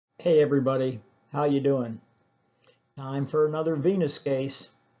Hey everybody, how you doing? Time for another venous case.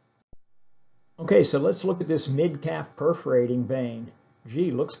 Okay, so let's look at this mid-calf perforating vein.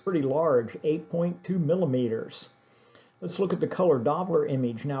 Gee, looks pretty large, 8.2 millimeters. Let's look at the color Doppler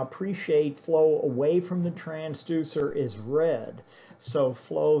image. Now appreciate flow away from the transducer is red. So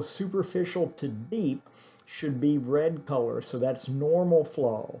flow superficial to deep should be red color, so that's normal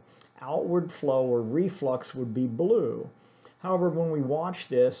flow. Outward flow or reflux would be blue. However, when we watch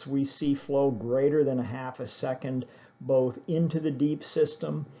this, we see flow greater than a half a second, both into the deep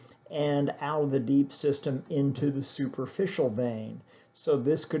system and out of the deep system into the superficial vein. So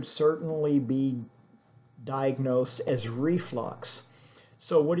this could certainly be diagnosed as reflux.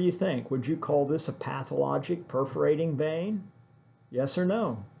 So what do you think? Would you call this a pathologic perforating vein? Yes or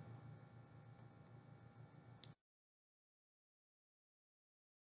no?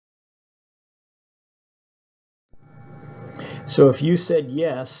 So if you said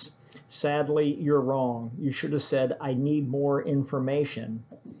yes, sadly, you're wrong. You should have said, I need more information.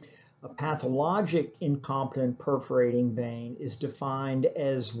 A pathologic incompetent perforating vein is defined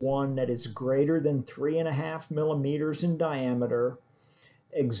as one that is greater than 3.5 millimeters in diameter,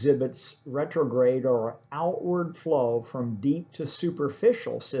 exhibits retrograde or outward flow from deep to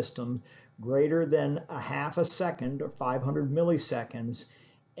superficial system greater than a half a second or 500 milliseconds,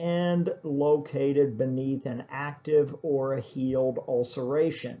 and located beneath an active or a healed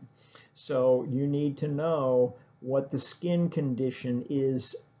ulceration. So you need to know what the skin condition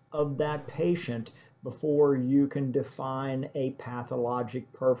is of that patient before you can define a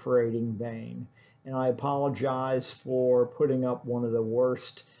pathologic perforating vein. And I apologize for putting up one of the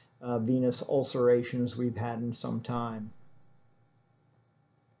worst venous ulcerations we've had in some time.